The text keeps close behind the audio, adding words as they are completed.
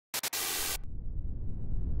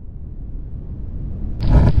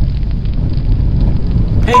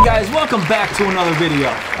Hey guys, welcome back to another video.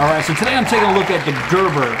 Alright, so today I'm taking a look at the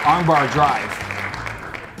Gerber Armbar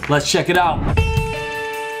Drive. Let's check it out.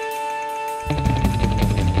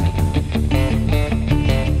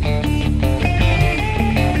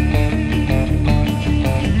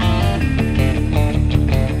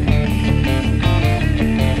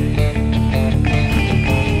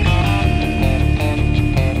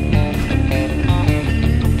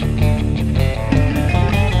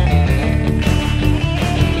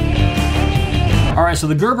 Alright, so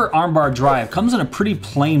the Gerber Armbar Drive comes in a pretty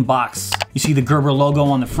plain box. You see the Gerber logo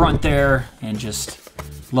on the front there, and just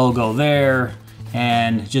logo there,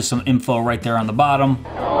 and just some info right there on the bottom.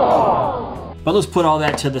 But let's put all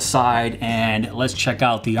that to the side and let's check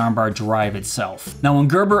out the Armbar Drive itself. Now when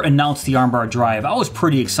Gerber announced the Armbar Drive, I was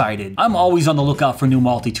pretty excited. I'm always on the lookout for new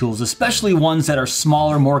multi-tools, especially ones that are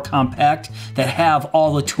smaller, more compact, that have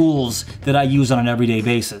all the tools that I use on an everyday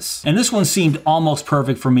basis. And this one seemed almost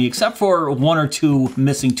perfect for me, except for one or two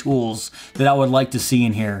missing tools that I would like to see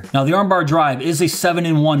in here. Now the Armbar Drive is a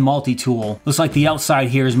 7-in-1 multi-tool. Looks like the outside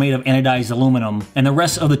here is made of anodized aluminum, and the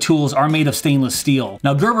rest of the tools are made of stainless steel.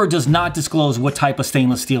 Now Gerber does not disclose what type of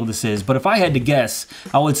stainless steel this is, but if I had to guess,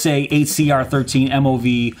 I would say 8CR13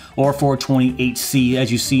 MOV or 420HC,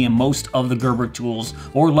 as you see in most of the Gerber tools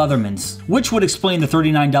or Leathermans, which would explain the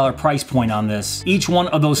 $39 price point on this. Each one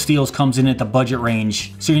of those steels comes in at the budget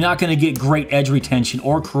range, so you're not going to get great edge retention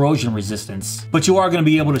or corrosion resistance, but you are going to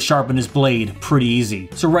be able to sharpen this blade pretty easy.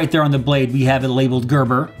 So right there on the blade we have it labeled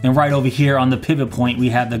Gerber, and right over here on the pivot point we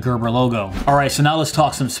have the Gerber logo. Alright, so now let's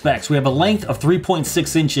talk some specs. We have a length of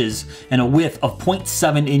 3.6 inches and a width of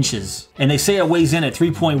 0.7 inches. And they say it weighs in at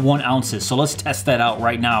 3.1 ounces, so let's test that out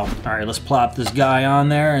right now. All right, let's plop this guy on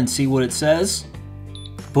there and see what it says.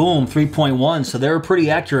 Boom, 3.1, so they were pretty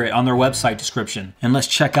accurate on their website description. And let's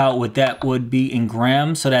check out what that would be in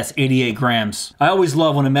grams. So that's 88 grams. I always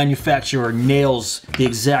love when a manufacturer nails the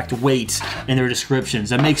exact weight in their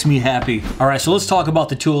descriptions. That makes me happy. All right, so let's talk about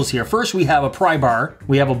the tools here. First, we have a pry bar,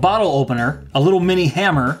 we have a bottle opener, a little mini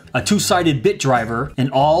hammer, a two-sided bit driver,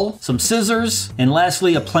 an awl, some scissors, and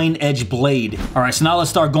lastly, a plain edge blade. All right, so now let's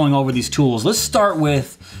start going over these tools. Let's start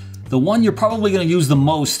with the one you're probably gonna use the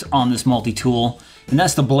most on this multi-tool, and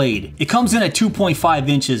that's the blade. It comes in at 2.5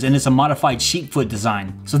 inches and it's a modified sheep foot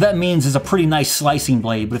design. So that means it's a pretty nice slicing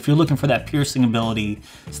blade, but if you're looking for that piercing ability,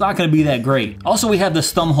 it's not gonna be that great. Also, we have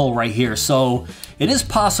this thumb hole right here, so it is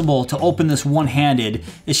possible to open this one-handed.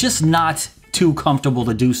 It's just not too comfortable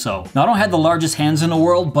to do so. Now I don't have the largest hands in the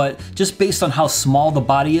world, but just based on how small the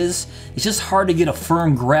body is, it's just hard to get a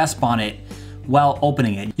firm grasp on it while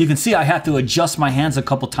opening it. You can see I have to adjust my hands a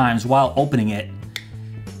couple times while opening it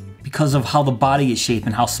because of how the body is shaped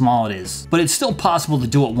and how small it is. But it's still possible to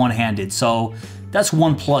do it one-handed, so that's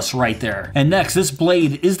one plus right there. And next, this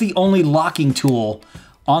blade is the only locking tool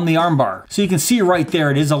on the armbar. So you can see right there,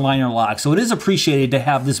 it is a liner lock. So it is appreciated to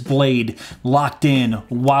have this blade locked in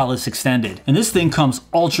while it's extended. And this thing comes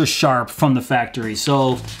ultra sharp from the factory.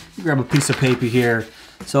 So grab a piece of paper here.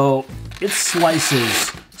 So it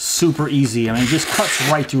slices super easy. I mean, it just cuts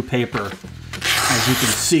right through paper, as you can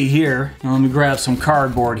see here. Now let me grab some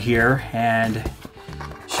cardboard here and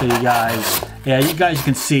show you guys. Yeah, you guys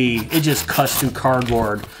can see it just cuts through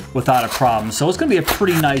cardboard without a problem. So it's gonna be a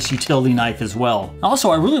pretty nice utility knife as well. Also,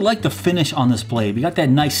 I really like the finish on this blade. We got that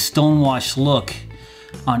nice stonewash look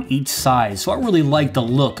on each side. So I really like the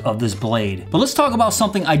look of this blade. But let's talk about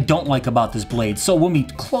something I don't like about this blade. So when we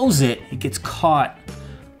close it, it gets caught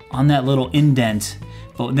on that little indent.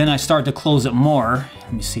 But then I start to close it more.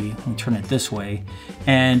 Let me see, let me turn it this way.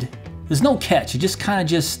 And there's no catch. It just kind of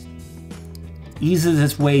just eases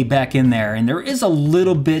its way back in there. And there is a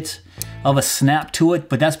little bit of a snap to it,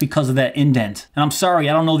 but that's because of that indent. And I'm sorry,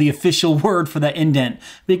 I don't know the official word for that indent,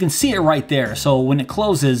 but you can see it right there. So when it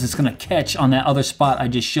closes, it's gonna catch on that other spot I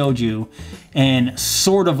just showed you and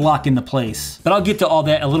sort of lock into place. But I'll get to all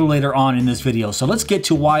that a little later on in this video. So let's get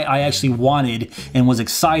to why I actually wanted and was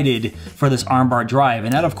excited for this armbar drive.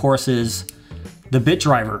 And that of course is the bit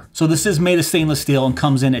driver. So this is made of stainless steel and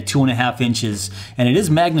comes in at 2.5 inches, and it is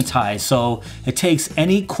magnetized, so it takes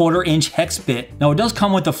any 1/4 inch hex bit. Now it does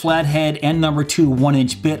come with the flathead and number 2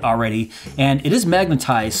 1-inch bit already, and it is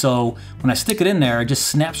magnetized, so when I stick it in there, it just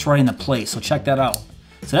snaps right into place. So check that out.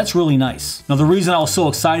 So that's really nice. Now the reason I was so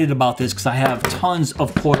excited about this because I have tons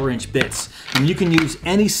of 1/4 inch bits, and you can use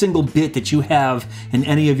any single bit that you have in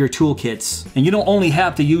any of your toolkits. And you don't only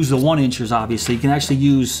have to use the 1 inches, obviously. You can actually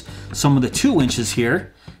use some of the 2 inches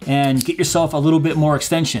here and get yourself a little bit more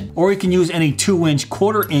extension. Or you can use any 2-inch,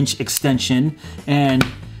 1/4 inch extension and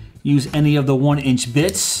use any of the 1-inch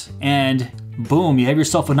bits and boom, you have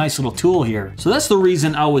yourself a nice little tool here. So that's the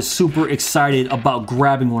reason I was super excited about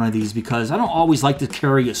grabbing one of these, because I don't always like to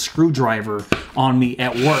carry a screwdriver on me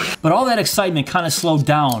at work. But all that excitement kind of slowed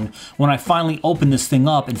down when I finally opened this thing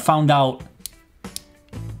up and found out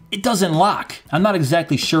it doesn't lock. I'm not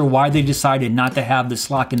exactly sure why they decided not to have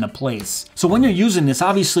this lock into place. So when you're using this,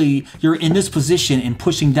 obviously you're in this position and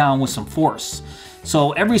pushing down with some force.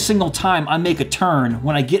 So every single time I make a turn,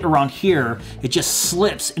 when I get around here, it just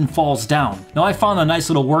slips and falls down. Now I found a nice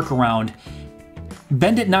little workaround.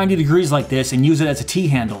 Bend it 90 degrees like this and use it as a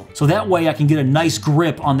T-handle. So that way I can get a nice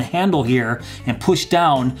grip on the handle here and push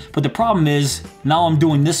down. But the problem is, now I'm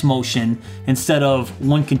doing this motion instead of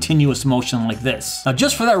one continuous motion like this. Now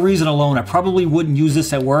just for that reason alone, I probably wouldn't use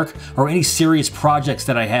this at work or any serious projects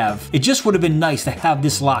that I have. It just would have been nice to have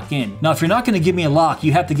this lock in. Now if you're not gonna give me a lock,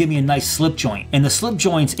 you have to give me a nice slip joint. And the slip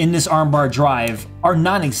joints in this armbar drive are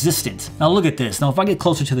non-existent. Now look at this. Now if I get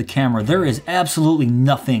closer to the camera, there is absolutely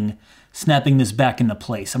nothing snapping this back into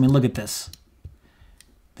place. I mean, look at this.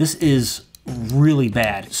 This is really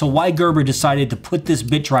bad. So why Gerber decided to put this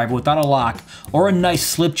bit driver without a lock or a nice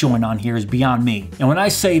slip joint on here is beyond me. And when I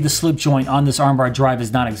say the slip joint on this armbar drive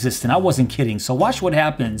is non-existent, I wasn't kidding. So watch what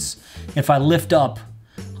happens if I lift up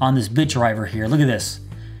on this bit driver here. Look at this.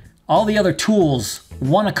 All the other tools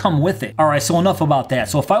want to come with it. All right, so enough about that.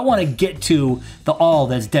 So if I want to get to the awl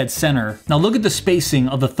that's dead center, now look at the spacing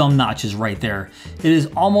of the thumb notches right there. It is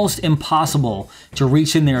almost impossible to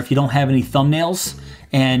reach in there if you don't have any thumbnails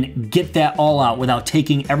and get that awl out without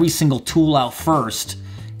taking every single tool out first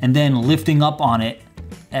and then lifting up on it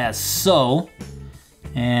as so,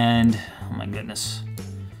 and oh my goodness,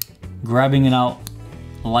 grabbing it out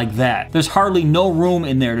like that. There's hardly no room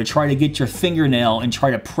in there to try to get your fingernail and try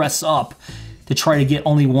to press up to try to get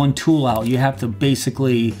only one tool out. You have to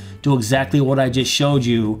basically do exactly what I just showed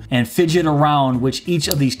you and fidget around with each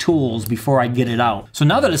of these tools before I get it out. So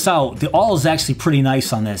now that it's out, the awl is actually pretty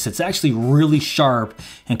nice on this. It's actually really sharp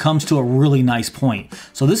and comes to a really nice point.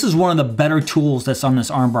 So this is one of the better tools that's on this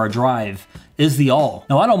armbar drive, is the awl.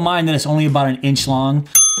 Now I don't mind that it's only about an inch long.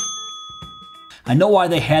 I know why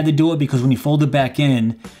they had to do it, because when you fold it back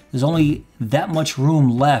in, there's only that much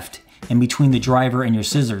room left in between the driver and your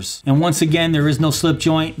scissors. And once again, there is no slip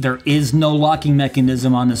joint. There is no locking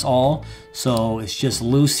mechanism on this awl. So it's just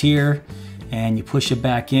loose here and you push it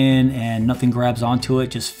back in and nothing grabs onto it,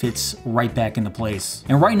 just fits right back into place.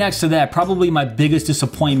 And right next to that, probably my biggest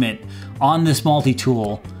disappointment on this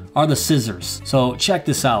multi-tool are the scissors. So check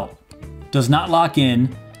this out. Does not lock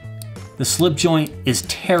in. The slip joint is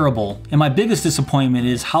terrible. And my biggest disappointment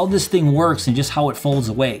is how this thing works and just how it folds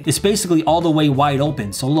away. It's basically all the way wide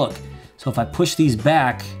open. So look, so if I push these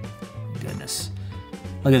back, goodness,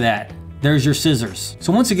 look at that. There's your scissors.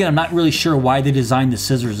 So once again, I'm not really sure why they designed the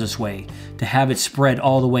scissors this way, to have it spread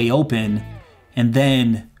all the way open and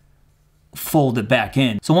then fold it back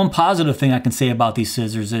in. So one positive thing I can say about these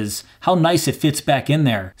scissors is how nice it fits back in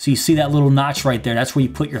there. So you see that little notch right there, that's where you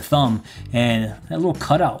put your thumb, and that little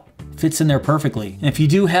cutout fits in there perfectly. And if you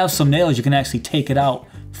do have some nails, you can actually take it out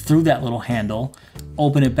through that little handle,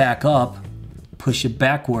 open it back up, push it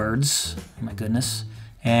backwards, oh my goodness,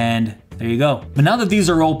 and there you go. But now that these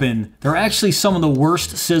are open, they're actually some of the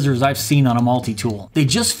worst scissors I've seen on a multi-tool. They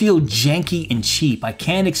just feel janky and cheap. I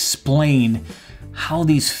can't explain how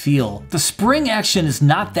these feel. The spring action is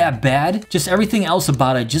not that bad, just everything else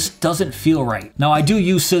about it just doesn't feel right. Now I do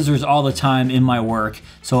use scissors all the time in my work,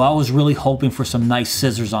 so I was really hoping for some nice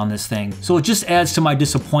scissors on this thing. So it just adds to my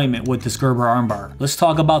disappointment with this Gerber armbar. Let's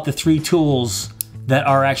talk about the three tools that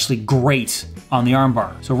are actually great on the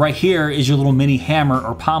armbar. So right here is your little mini hammer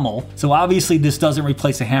or pommel. So obviously this doesn't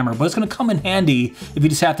replace a hammer, but it's gonna come in handy if you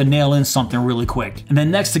just have to nail in something really quick. And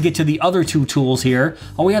then next, to get to the other two tools here,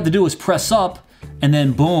 all we have to do is press up and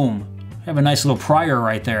then boom, we have a nice little prior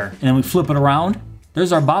right there. And then we flip it around,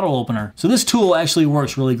 there's our bottle opener. So this tool actually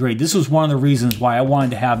works really great. This was one of the reasons why I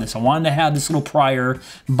wanted to have this. I wanted to have this little prior,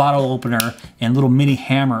 bottle opener, and little mini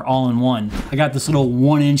hammer all in one. I got this little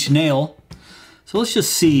 1-inch nail. So let's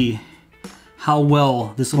just see how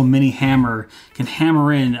well this little mini hammer can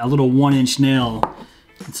hammer in a little 1-inch nail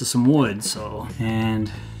into some wood. So,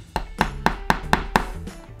 and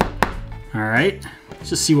all right, let's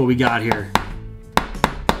just see what we got here.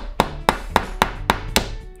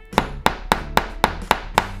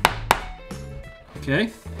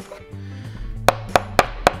 Okay.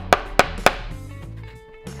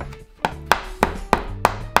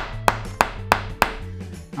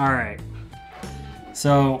 All right.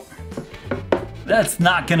 So that's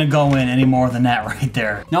not gonna go in any more than that right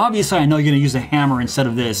there. Now obviously I know you're gonna use a hammer instead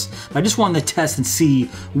of this, but I just wanted to test and see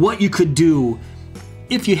what you could do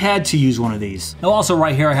if you had to use one of these. Now also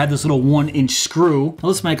right here I had this little 1-inch screw. Now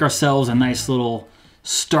let's make ourselves a nice little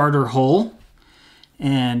starter hole.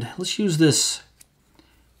 And let's use this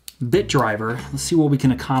bit driver. Let's see what we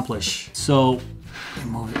can accomplish. So,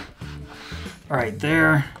 move it right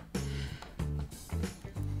there.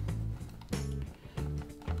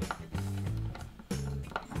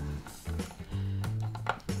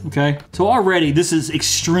 Okay, so already this is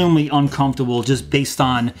extremely uncomfortable just based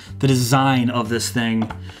on the design of this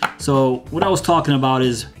thing. So what I was talking about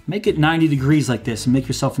is make it 90 degrees like this and make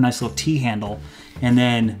yourself a nice little T-handle and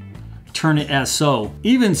then turn it as so.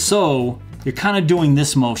 Even so, you're kind of doing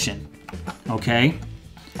this motion, okay?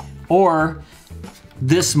 Or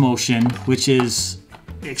this motion, which is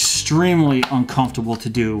extremely uncomfortable to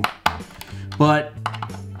do. But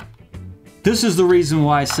this is the reason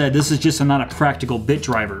why I said this is just not a practical bit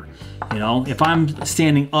driver. You know, if I'm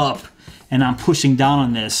standing up and I'm pushing down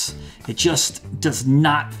on this, it just does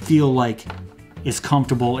not feel like it's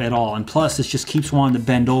comfortable at all. And plus, it just keeps wanting to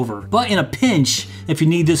bend over. But in a pinch, if you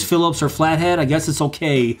need this Phillips or flathead, I guess it's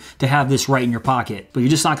okay to have this right in your pocket. But you're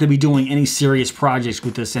just not gonna be doing any serious projects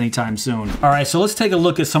with this anytime soon. All right, so let's take a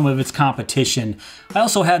look at some of its competition. I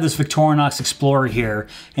also have this Victorinox Explorer here,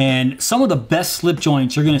 and some of the best slip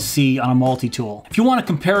joints you're gonna see on a multi-tool. If you want a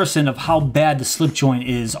comparison of how bad the slip joint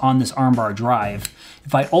is on this armbar drive,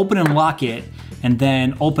 if I open and lock it, and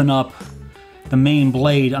then open up the main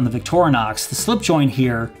blade on the Victorinox, the slip joint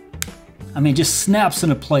here, I mean, just snaps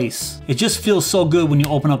into place. It just feels so good when you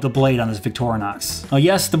open up the blade on this Victorinox. Now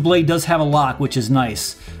yes, the blade does have a lock, which is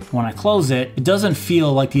nice. When I close it, it doesn't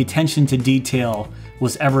feel like the attention to detail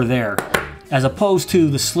was ever there. As opposed to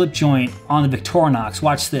the slip joint on the Victorinox,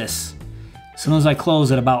 watch this. As soon as I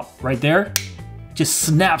close it about right there, just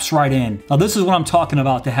snaps right in. Now this is what I'm talking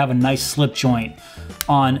about, to have a nice slip joint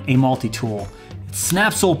on a multi-tool. It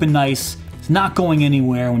snaps open nice. It's not going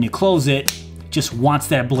anywhere. When you close it, it just wants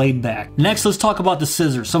that blade back. Next, let's talk about the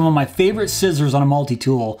scissors. Some of my favorite scissors on a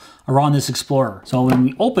multi-tool are on this Explorer. So when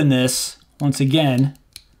we open this, once again,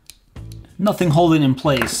 nothing holding in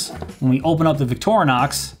place. When we open up the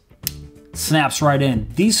Victorinox, it snaps right in.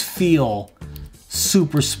 These feel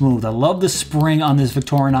super smooth. I love the spring on this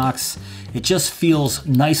Victorinox. It just feels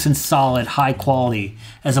nice and solid, high quality.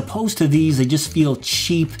 As opposed to these, they just feel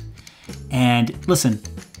cheap. And listen,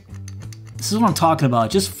 this is what I'm talking about.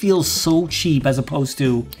 It just feels so cheap as opposed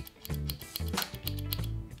to,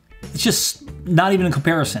 it's just not even a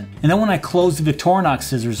comparison. And then when I close the Victorinox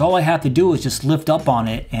scissors, all I have to do is just lift up on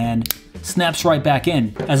it and it snaps right back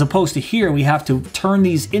in. As opposed to here, we have to turn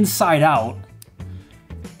these inside out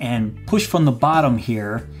and push from the bottom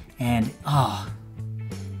here. And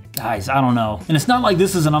guys, I don't know. And it's not like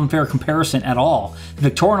this is an unfair comparison at all.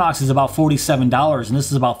 The Victorinox is about $47 and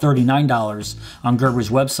this is about $39 on Gerber's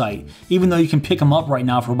website, even though you can pick them up right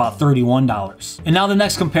now for about $31. And now the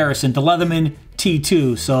next comparison, the Leatherman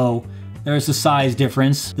T2. So there's the size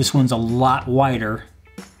difference. This one's a lot wider,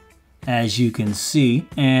 as you can see.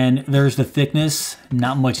 And there's the thickness,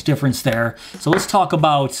 not much difference there. So let's talk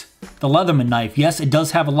about the Leatherman knife. Yes, it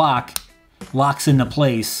does have a lock. Locks into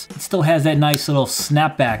place. It still has that nice little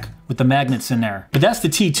snapback with the magnets in there. But that's the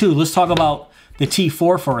T2. Let's talk about the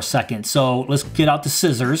T4 for a second. So let's get out the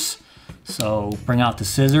scissors. So bring out the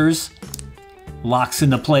scissors. Locks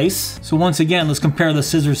into place. So once again, let's compare the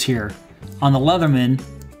scissors here. On the Leatherman,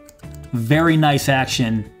 very nice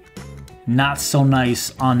action. Not so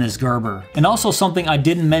nice on this Gerber. And also something I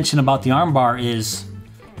didn't mention about the armbar is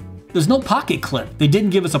there's no pocket clip. They didn't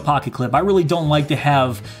give us a pocket clip. I really don't like to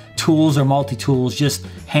have tools or multi-tools just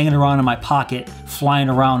hanging around in my pocket, flying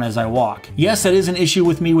around as I walk. Yes, that is an issue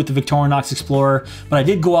with me with the Victorinox Explorer, but I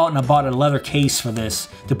did go out and I bought a leather case for this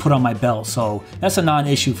to put on my belt, so that's a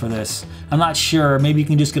non-issue for this. I'm not sure, maybe you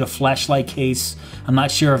can just get a flashlight case. I'm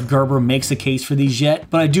not sure if Gerber makes a case for these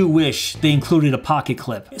yet, but I do wish they included a pocket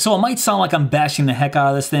clip. So it might sound like I'm bashing the heck out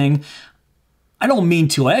of this thing. I don't mean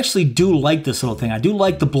to. I actually do like this little thing. I do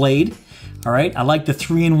like the blade, all right? I like the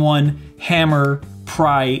 3-in-1 hammer,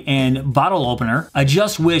 pry, and bottle opener. I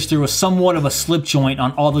just wish there was somewhat of a slip joint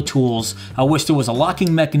on all the tools. I wish there was a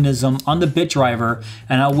locking mechanism on the bit driver,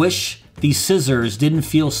 and I wish these scissors didn't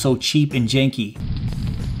feel so cheap and janky.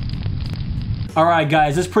 Alright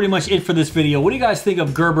guys, that's pretty much it for this video. What do you guys think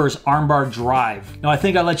of Gerber's Armbar Drive? Now I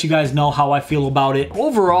think I let you guys know how I feel about it.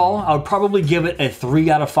 Overall, I would probably give it a 3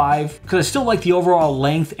 out of 5 because I still like the overall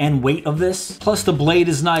length and weight of this. Plus the blade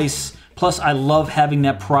is nice, Plus, I love having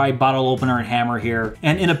that pry bottle opener and hammer here.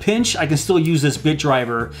 And in a pinch, I can still use this bit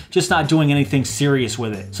driver, just not doing anything serious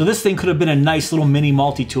with it. So this thing could have been a nice little mini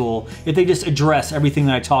multi-tool if they just address everything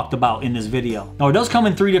that I talked about in this video. Now, it does come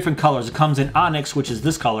in 3 different colors. It comes in Onyx, which is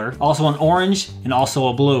this color, also an orange, and also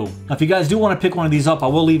a blue. Now, if you guys do want to pick one of these up, I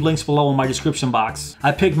will leave links below in my description box.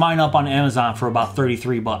 I picked mine up on Amazon for about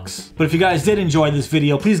 33 bucks. But if you guys did enjoy this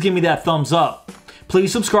video, please give me that thumbs up.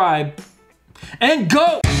 Please subscribe, and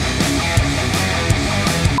go!